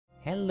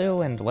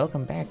Hello and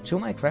welcome back to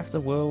my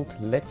Crafter World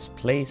Let's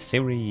Play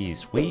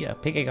series. We are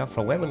picking up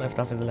from where we left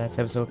off in the last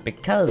episode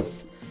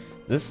because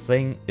this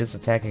thing is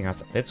attacking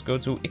us. Let's go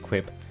to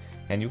equip,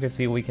 and you can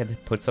see we can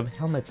put some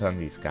helmets on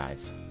these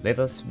guys. Let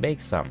us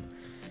make some.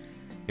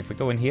 If we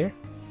go in here,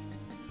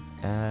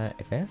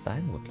 advanced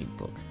ironworking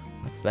book.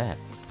 What's that?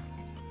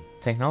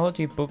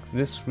 Technology book.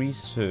 This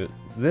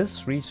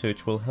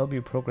research will help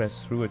you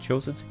progress through a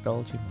chosen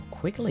technology more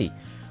quickly.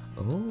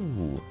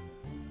 Oh.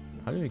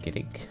 How do you get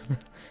ink?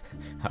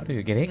 How do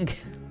you get ink?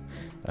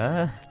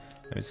 Let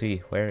me see,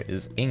 where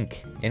is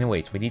ink?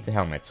 Anyways, we need the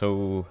helmet,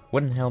 so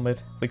wooden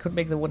helmet. We could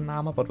make the wooden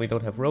armor, but we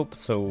don't have rope,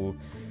 so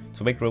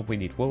to make rope we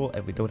need wool,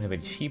 and we don't have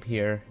any sheep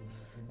here.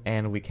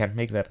 And we can't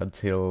make that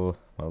until,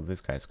 well,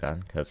 this guy's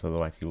gone, because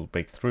otherwise he will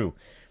break through.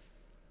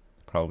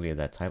 Probably at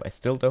that time. I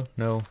still don't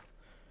know.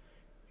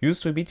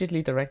 Used to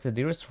immediately direct the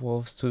nearest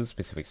dwarfs to the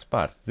specific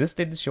spot. This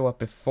didn't show up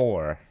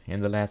before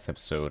in the last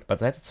episode, but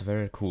that is a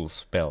very cool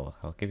spell.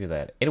 I'll give you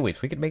that. Anyways,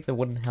 we can make the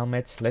wooden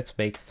helmets. Let's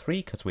make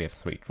 3, because we have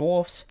 3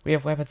 dwarfs. We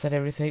have weapons and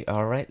everything.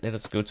 Alright, let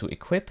us go to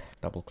equip.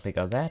 Double click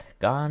on that.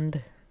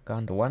 Gond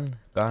to 1,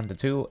 Gond to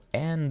 2,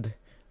 and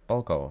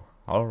Bulgle.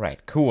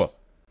 Alright, cool.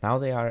 Now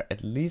they are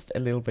at least a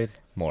little bit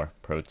more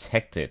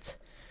protected.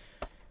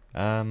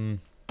 Why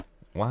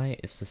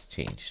is this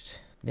changed?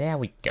 There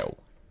we go.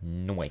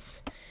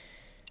 Nice.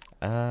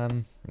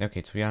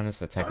 Okay, to be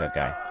honest, attack that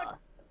guy.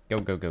 Go,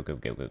 go, go, go,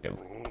 go, go, go.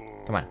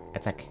 Come on,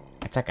 attack.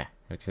 Attacker.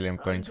 Actually, I'm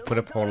going to put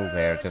a portal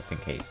there just in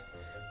case.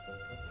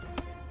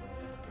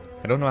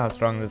 I don't know how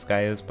strong this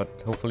guy is, but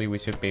hopefully we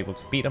should be able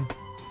to beat him.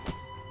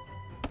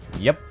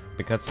 Yep,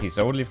 because he's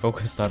only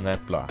focused on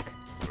that block.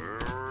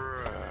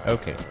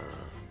 Okay.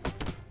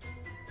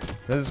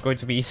 This is going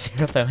to be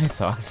easier than I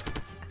thought.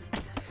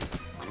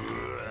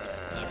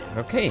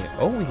 Okay,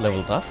 oh, we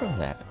leveled up from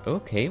that.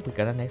 Okay, we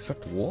got an extra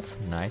dwarf.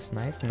 Nice,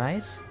 nice,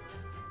 nice.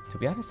 To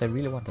be honest, I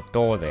really want a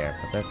door there,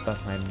 but that's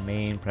not my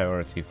main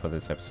priority for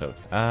this episode.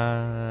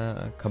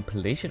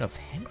 Compilation of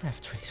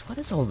handcraft tricks. What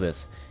is all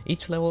this?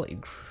 Each level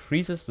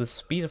increases the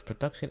speed of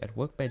production at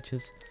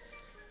workbenches.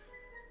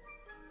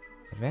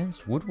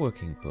 Advanced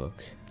woodworking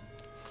book.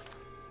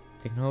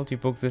 Technology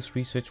book. This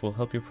research will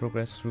help you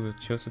progress through a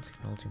chosen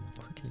technology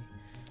more quickly.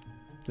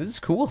 This is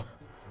cool.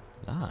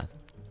 Lord.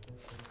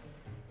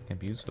 Can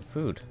be used for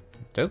food.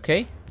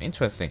 Okay,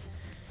 interesting.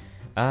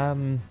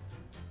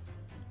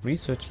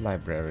 Research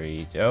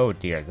library. Oh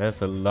dear,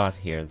 there's a lot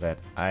here that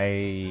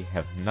I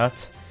have not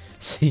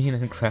seen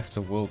in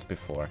Crafter World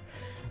before.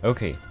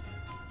 Okay,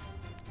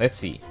 let's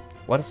see.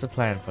 What is the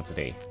plan for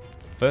today?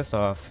 First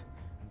off,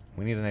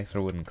 we need an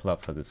extra wooden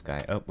club for this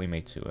guy. Oh, we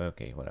made 2.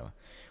 Okay, whatever.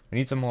 We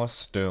need some more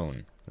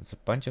stone. There's a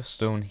bunch of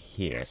stone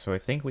here, so I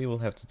think we will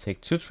have to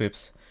take 2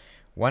 trips.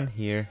 One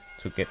here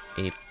to get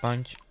a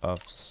bunch of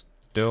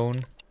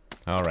stone.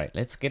 Alright,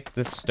 let's get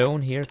this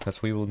stone here,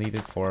 because we will need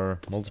it for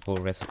multiple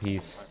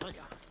recipes.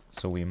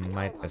 So we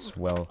might as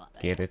well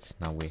get it.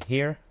 Now we're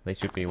here. They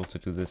should be able to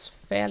do this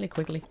fairly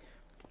quickly.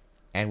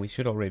 And we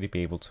should already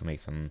be able to make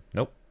some...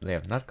 Nope, they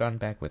have not gone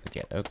back with it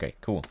yet. Okay,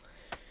 cool.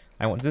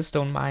 I want this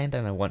stone mined,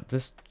 and I want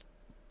this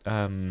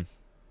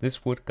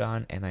this wood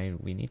gone, and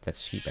we need that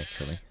sheep,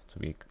 actually, to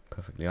be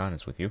perfectly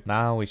honest with you.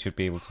 Now we should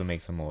be able to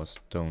make some more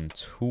stone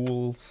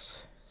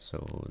tools.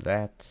 So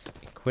that,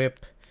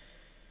 equip.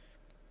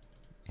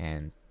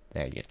 And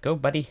there you go,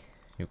 buddy.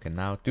 You can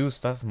now do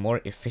stuff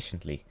more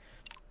efficiently.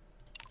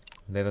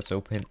 Let us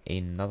open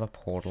another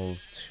portal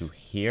to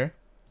here.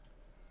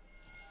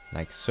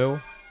 Like so.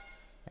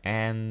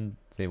 And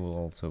they will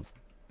also...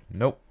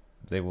 Nope.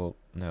 They will...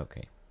 No,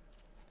 okay.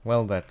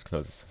 Well, that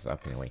closes us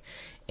up anyway.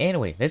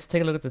 Anyway, let's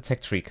take a look at the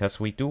tech tree, because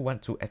we do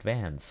want to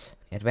advance.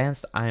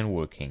 Advanced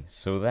ironworking.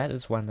 So that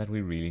is one that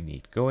we really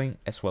need going,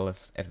 as well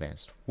as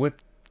advanced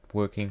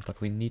woodworking,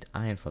 but we need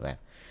iron for that.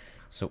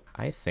 So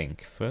I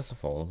think, first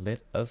of all,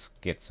 let us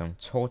get some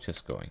torches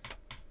going.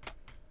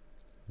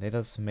 Let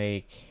us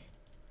make...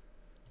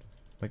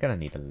 We're gonna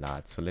need a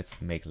lot, so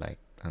let's make like,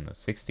 I don't know,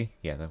 60?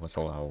 Yeah, that was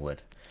all our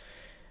wood.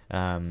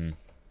 Yeah,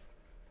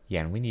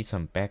 and we need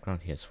some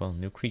background here as well.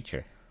 New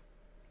creature.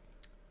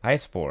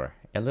 Ice boar.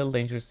 A little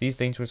dangerous. These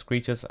dangerous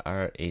creatures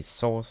are a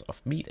source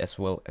of meat as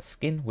well as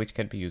skin, which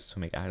can be used to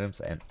make items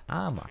and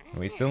armor. And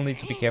we still need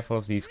to be careful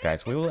of these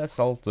guys. We will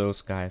assault those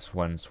guys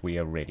once we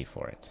are ready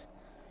for it.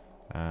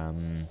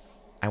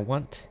 I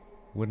want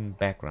wooden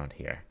background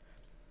here.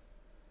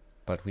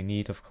 But we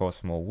need, of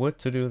course, more wood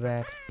to do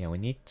that. Yeah, we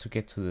need to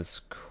get to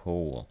this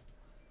coal.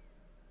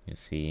 You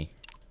see.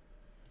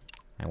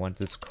 I want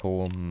this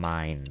coal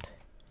mined.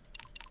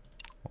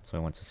 Also, I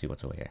want to see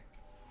what's over here.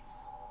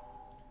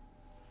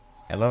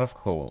 A lot of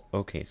coal.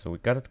 Okay, so we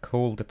got a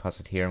coal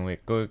deposit here, and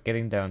we're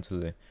getting down to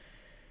the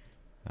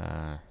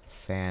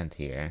sand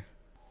here.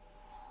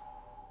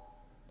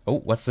 Oh,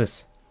 what's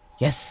this?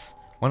 Yes!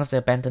 One of the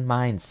abandoned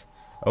mines.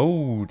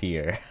 Oh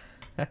dear.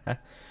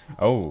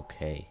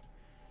 Okay.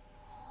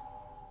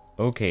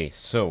 Okay,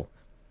 so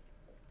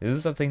this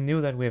is something new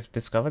that we have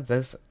discovered.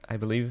 This, I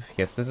believe,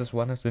 yes, this is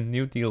one of the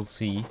new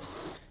DLC,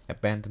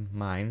 abandoned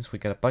mines. We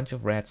got a bunch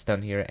of rats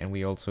down here, and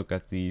we also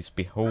got these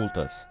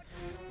beholders.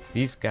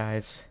 These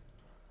guys...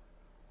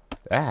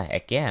 Ah,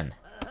 again!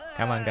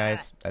 Come on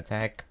guys,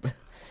 attack!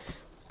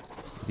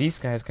 These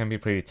guys can be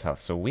pretty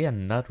tough, so we are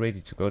not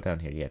ready to go down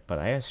here yet, but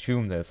I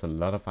assume there's a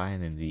lot of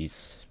iron in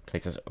these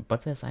places.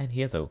 But there's iron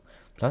here though.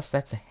 Plus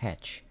that's a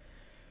hatch.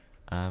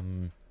 Oh.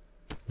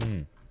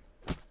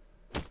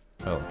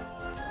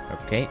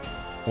 Okay.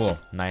 Whoa,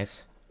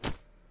 nice.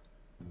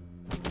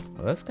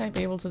 Will this guy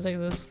be able to take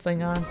this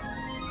thing on?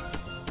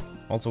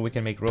 Also, we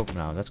can make rope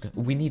now. That's good.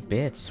 We need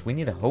beds. We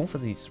need a home for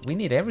these. We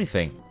need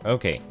everything.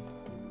 Okay.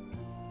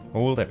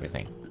 Hold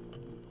everything.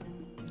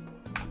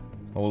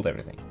 Hold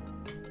everything.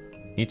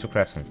 Need to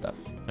craft some stuff.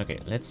 Okay,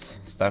 let's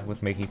start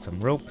with making some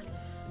rope.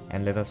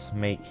 And let us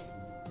make...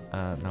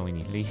 now we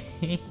need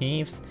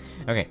leaves.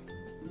 Okay,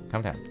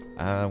 calm down.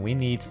 We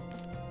need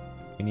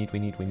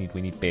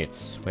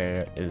beds.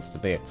 Where is the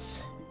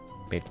beds?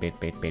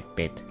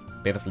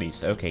 Bed of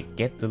leaves. Okay,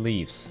 get the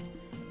leaves.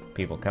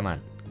 People, come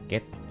on.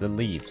 Get the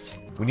leaves.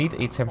 We need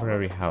a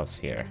temporary house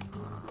here.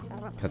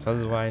 Because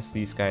otherwise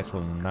these guys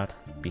will not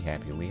be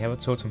happy. We have a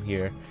totem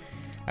here.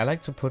 I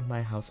like to put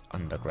my house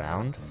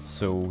underground,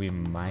 so we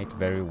might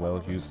very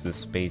well use this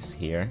space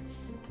here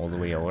all the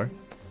way over.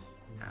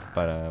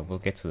 But we'll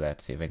get to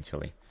that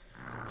eventually.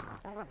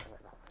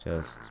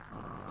 Just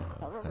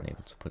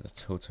unable to put a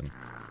totem.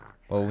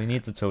 Well, we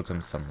need the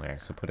totem somewhere,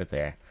 so put it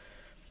there.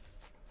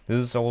 This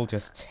is all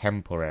just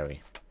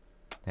temporary.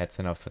 That's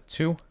enough for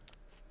 2.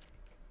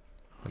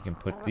 We can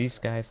put these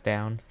guys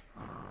down.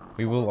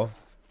 We will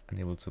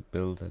unable to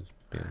build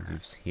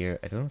leaves here.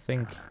 I don't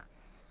think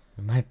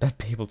we might not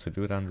be able to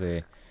do it on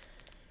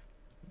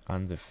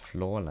the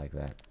floor like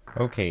that.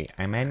 Okay,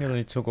 I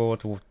manually took over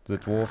to the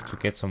dwarf to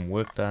get some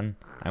work done.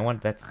 I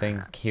want that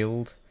thing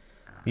killed.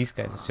 These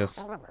guys are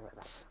just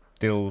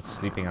still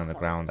sleeping on the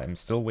ground. I'm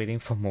still waiting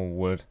for more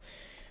wood.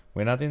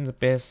 We're not in the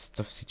best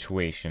of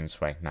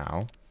situations right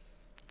now.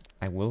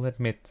 I will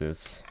admit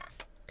this,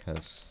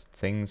 because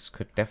things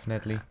could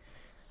definitely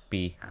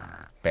be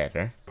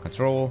better.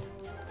 Control.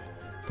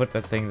 Put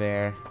that thing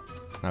there.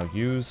 Now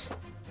use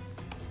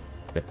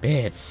the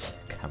beds.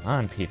 Come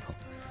on, people.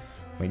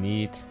 We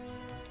need,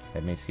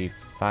 let me see,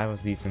 5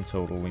 of these in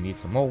total. We need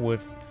some more wood.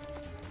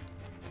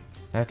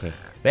 Okay,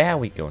 there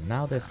we go.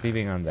 Now they're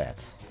sleeping on that.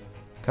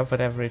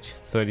 Comfort average,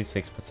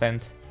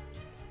 36%.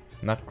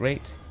 Not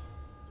great.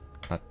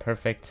 Not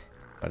perfect.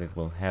 But it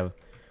will have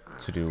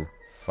to do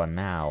for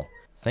now.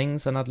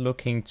 Things are not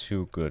looking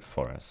too good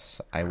for us.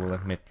 I will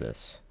admit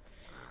this.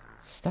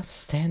 Stop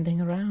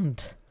standing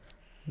around.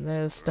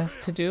 There's stuff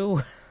to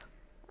do.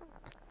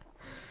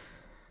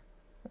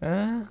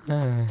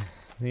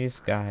 These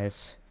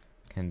guys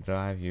can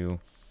drive you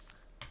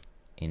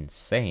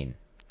insane.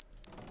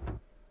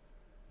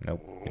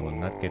 Nope, you will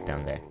not get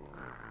down there.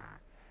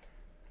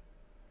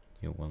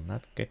 You will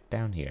not get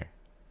down here.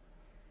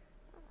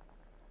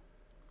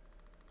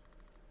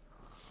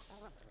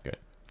 Good.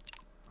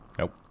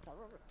 Nope.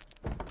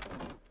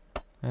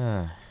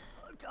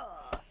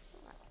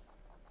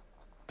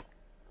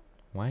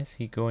 Why is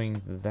he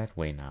going that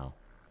way now?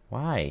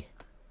 Why?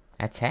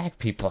 Attack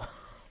people!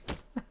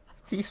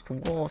 These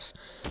dwarfs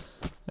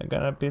are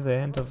gonna be the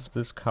end of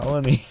this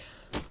colony.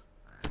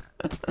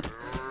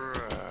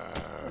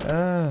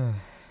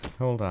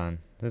 Hold on.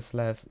 This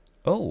last...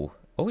 Oh,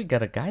 we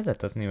got a guy that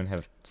doesn't even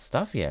have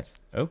stuff yet.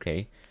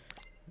 Okay.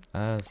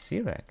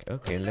 Sirac.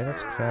 Okay, let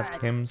us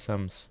craft him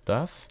some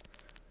stuff.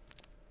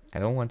 I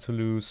don't want to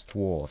lose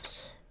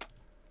dwarfs.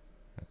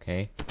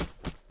 Okay.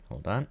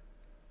 Hold on.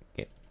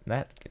 Get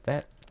that.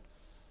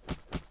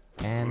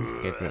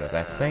 And get rid of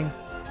that thing.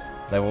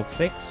 Level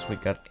 6, we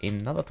got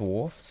another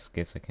dwarf.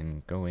 Guess I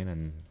can go in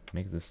and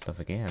make this stuff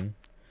again.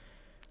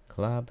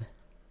 Club.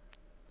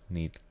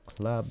 Need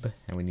club.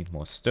 And we need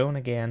more stone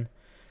again.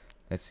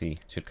 Let's see.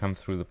 Should come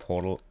through the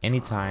portal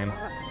anytime.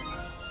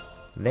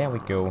 There we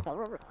go.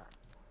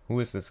 Who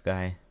is this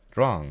guy?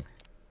 Drong.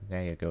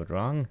 There you go,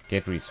 Drong.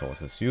 Get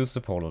resources. Use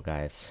the portal,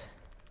 guys.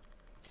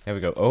 There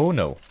we go. Oh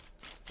no.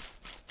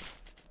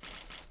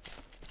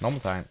 Normal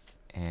time.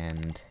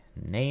 And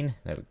Nain.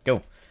 There we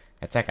go.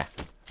 Attacker.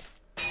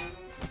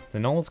 The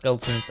normal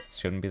skeletons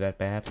shouldn't be that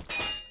bad.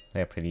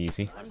 They're pretty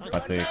easy.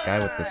 But the guy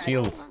with the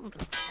shield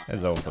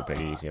is also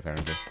pretty easy,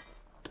 apparently.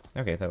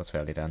 Okay, that was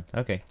fairly done.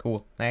 Okay,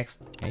 cool.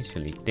 Next.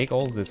 Actually, dig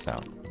all this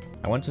out.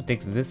 I want to dig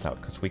this out,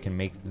 because we can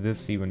make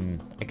this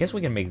even... I guess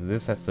we can make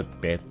this as the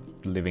bed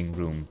living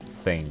room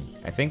thing.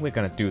 I think we're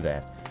gonna do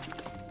that.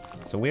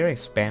 So we're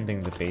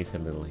expanding the base a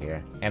little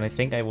here. And I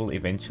think I will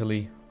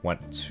eventually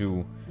want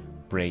to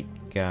break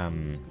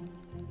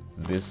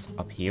this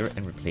up here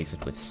and replace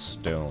it with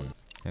stone.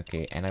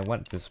 Okay, and I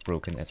want this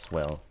broken as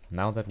well.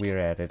 Now that we're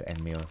at it and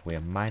we're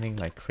mining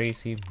like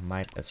crazy,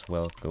 might as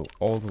well go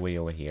all the way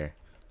over here.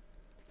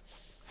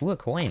 Ooh, a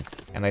coin!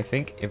 And I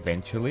think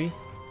eventually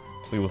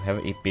we will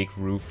have a big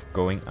roof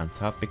going on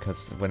top,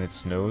 because when it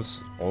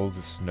snows, all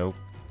the snow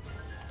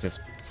just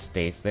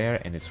stays there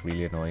and it's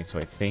really annoying. So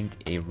I think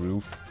a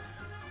roof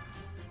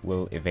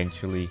will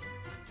eventually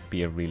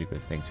be a really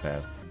good thing to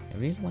have. I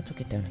really want to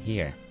get down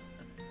here.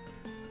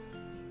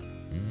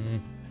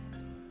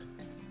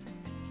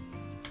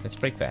 Let's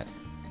break that.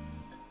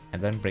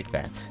 and then break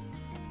that.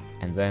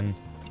 And then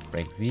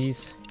break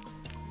these,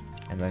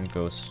 and then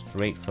go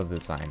straight for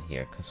this iron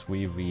here, because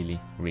we really,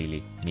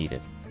 really need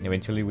it.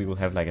 Eventually we will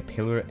have like a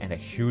pillar and a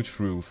huge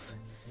roof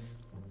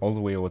all the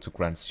way over to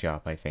Grant's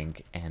shop, I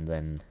think, and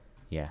then,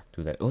 yeah,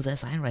 do that. Oh,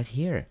 there's iron right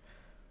here.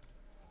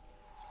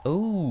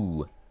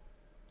 Oh!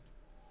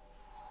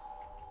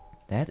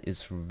 That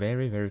is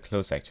very, very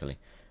close, actually.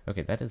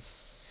 Okay, that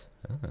is...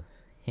 Oh,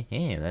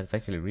 that's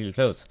actually really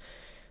close.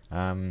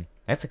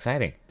 That's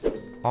exciting.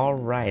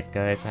 Alright,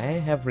 guys, I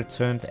have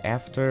returned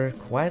after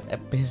quite a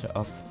bit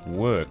of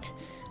work.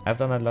 I've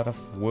done a lot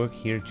of work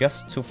here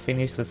just to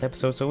finish this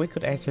episode, so we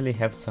could actually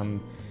have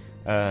some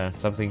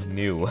something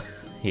new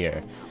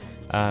here.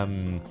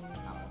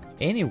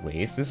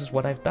 Anyways, this is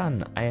what I've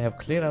done. I have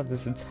cleared out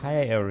this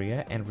entire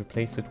area and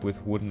replaced it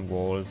with wooden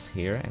walls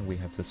here, and we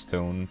have the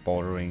stone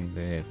bordering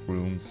the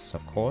rooms,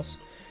 of course.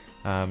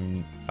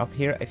 Up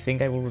here, I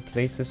think I will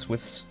replace this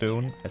with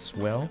stone as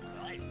well,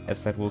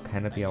 as that will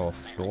kind of be our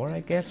floor,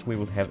 I guess. We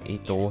will have a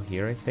door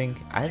here, I think.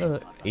 Either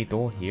a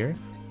door here,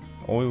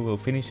 or we will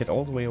finish it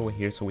all the way over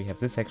here so we have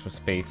this extra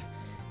space,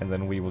 and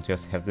then we will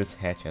just have this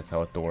hatch as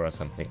our door or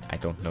something. I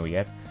don't know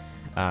yet.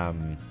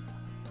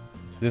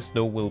 This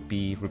door will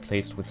be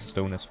replaced with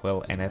stone as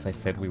well, and as I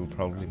said, we will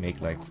probably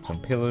make like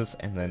some pillars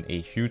and then a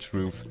huge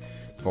roof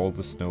for all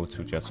the snow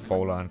to just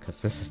fall on,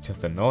 because this is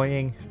just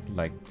annoying,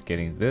 like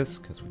getting this,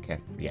 because we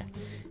can't, yeah,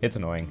 it's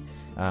annoying.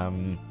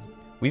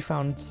 We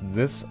found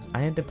this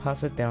iron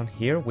deposit down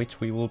here, which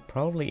we will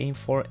probably aim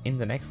for in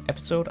the next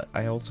episode.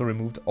 I also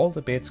removed all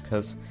the bits,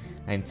 because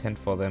I intend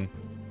for them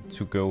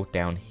to go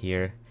down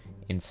here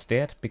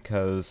instead,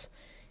 because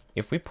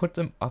if we put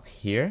them up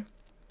here,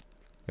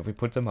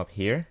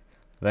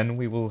 then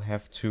we will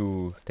have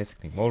to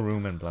designate more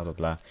room and blah blah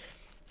blah.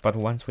 But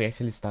once we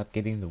actually start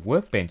getting the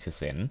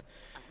workbenches in,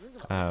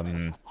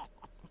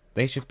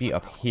 they should be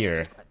up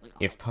here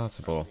if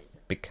possible,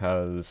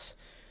 because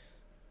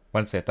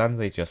once they're done,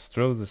 they just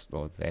throw this,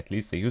 or at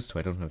least they used to,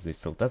 I don't know if they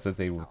still does it,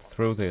 they would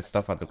throw the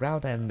stuff on the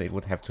ground and they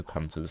would have to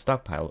come to the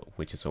stockpile,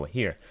 which is over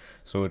here.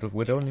 So it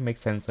would only make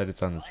sense that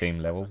it's on the same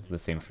level, the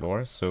same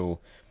floor, so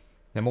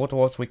the more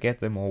dwarfs we get,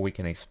 the more we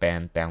can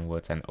expand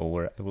downwards and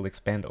over. I will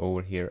expand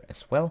over here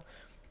as well.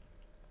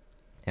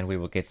 And we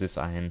will get this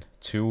iron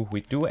too. We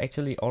do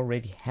actually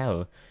already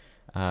have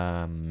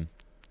some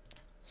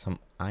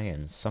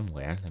iron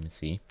somewhere. Let me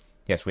see.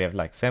 Yes, we have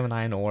like 7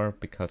 iron ore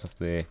because of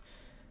the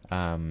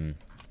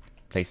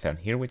place down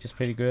here, which is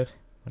pretty good.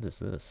 What is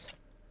this?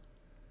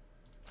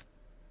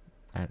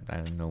 I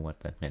don't know what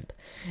that meant.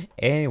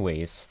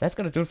 Anyways, that's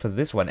gonna do it for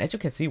this one. As you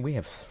can see, we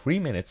have 3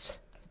 minutes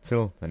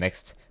till the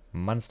next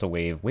monster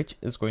wave, which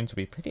is going to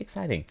be pretty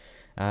exciting.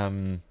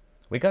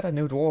 We got a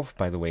new dwarf,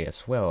 by the way,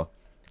 as well.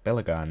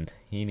 Belagond.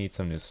 He needs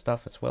some new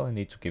stuff as well. I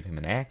need to give him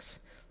an axe.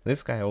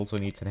 This guy also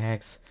needs an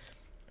axe.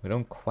 We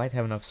don't quite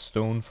have enough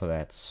stone for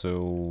that,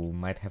 so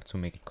might have to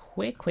make a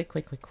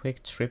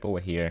quick trip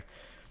over here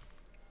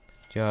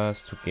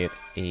just to get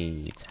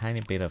a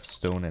tiny bit of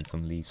stone and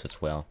some leaves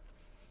as well.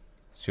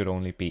 Should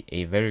only be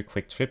a very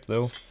quick trip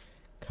though,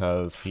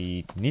 because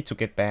we need to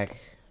get back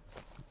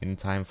in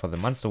time for the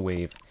monster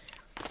wave.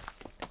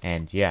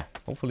 And yeah,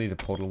 hopefully the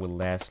portal will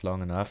last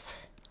long enough.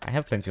 I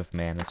have plenty of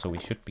mana, so we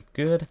should be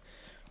good.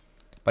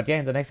 But yeah,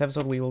 in the next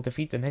episode we will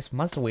defeat the next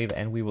monster wave,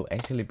 and we will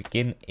actually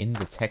begin in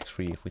the tech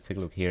tree. If we take a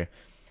look here,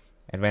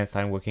 advanced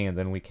iron working, and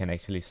then we can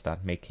actually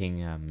start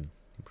making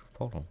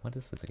portal. What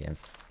is this again?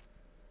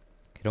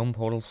 Get open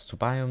portals to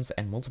biomes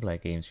and multiply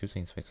games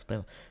using special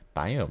spell.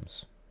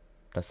 Biomes.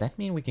 Does that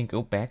mean we can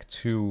go back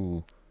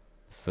to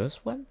the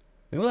first one?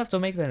 We will have to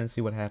make that and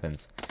see what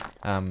happens.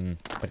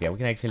 But yeah, we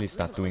can actually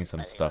start doing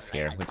some stuff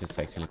here, which is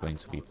actually going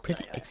to be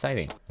pretty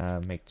exciting.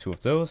 Make 2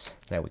 of those.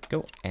 There we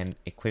go, and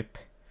equip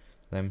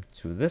them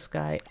to this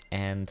guy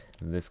and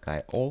this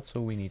guy. Also,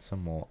 we need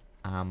some more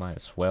armor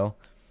as well,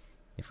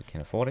 if we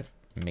can afford it.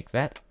 Make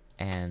that,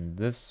 and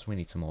this we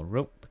need some more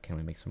rope. Can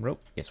we make some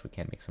rope? Yes, we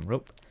can make some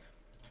rope.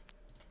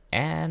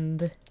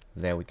 And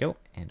there we go,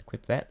 and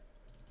equip that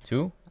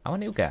to our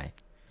new guy.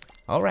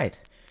 All right.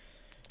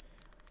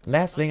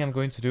 Last thing I'm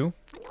going to do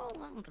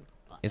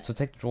is to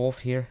take the dwarf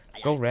here.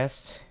 Go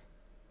rest.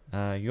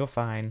 You're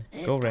fine.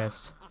 Go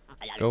rest.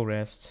 Go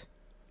rest.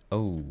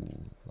 Oh,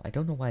 I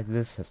don't know why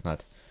this has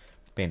not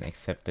been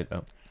accepted.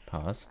 Oh,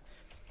 pause.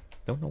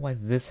 Don't know why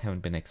this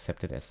haven't been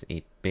accepted as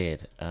a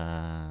bid.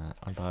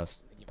 Unpause.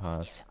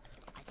 Pause.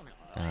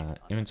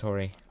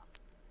 Inventory.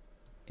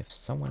 If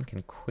someone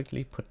can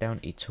quickly put down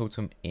a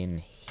totem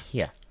in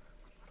here,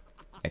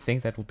 I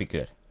think that would be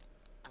good.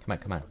 Come on,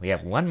 come on. We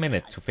have 1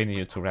 minute to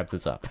finish to wrap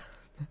this up.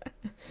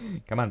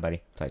 Come on,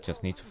 buddy. So I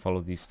just need to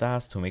follow these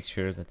stars to make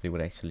sure that they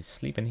would actually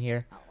sleep in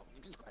here.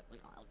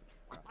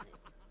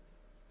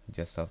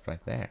 Just stopped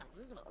right there.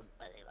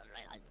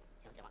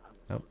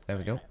 Oh, there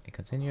we go. It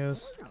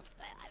continues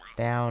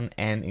down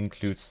and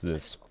includes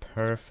this.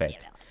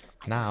 Perfect.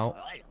 Now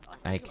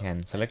I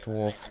can select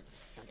dwarf,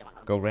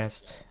 go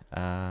rest,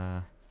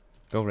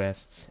 go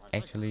rest.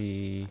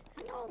 Actually,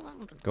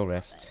 go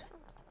rest.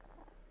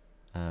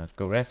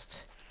 Go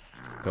rest.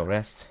 Go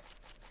rest.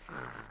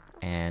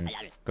 and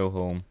go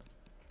home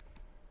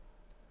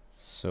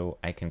so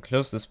I can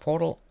close this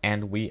portal,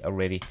 and we are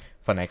ready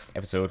for next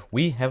episode.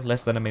 We have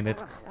less than a minute.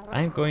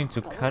 I'm going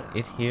to cut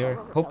it here.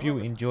 Hope you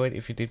enjoyed.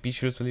 If you did, be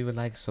sure to leave a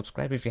like,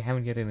 subscribe if you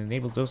haven't yet, and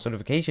enable those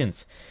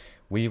notifications.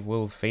 We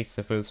will face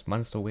the first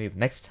monster wave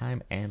next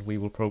time, and we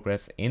will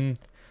progress in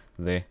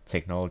the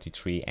technology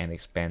tree and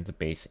expand the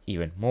base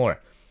even more.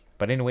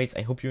 But anyways,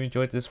 I hope you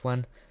enjoyed this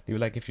one. Leave a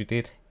like if you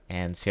did,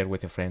 and share it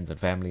with your friends and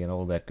family and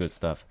all that good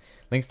stuff.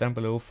 Links down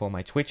below for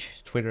my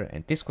Twitch, Twitter,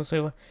 and Discord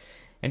server.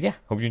 And yeah,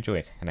 hope you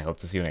enjoyed, and I hope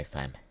to see you next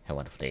time. Have a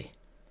wonderful day.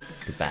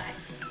 Goodbye.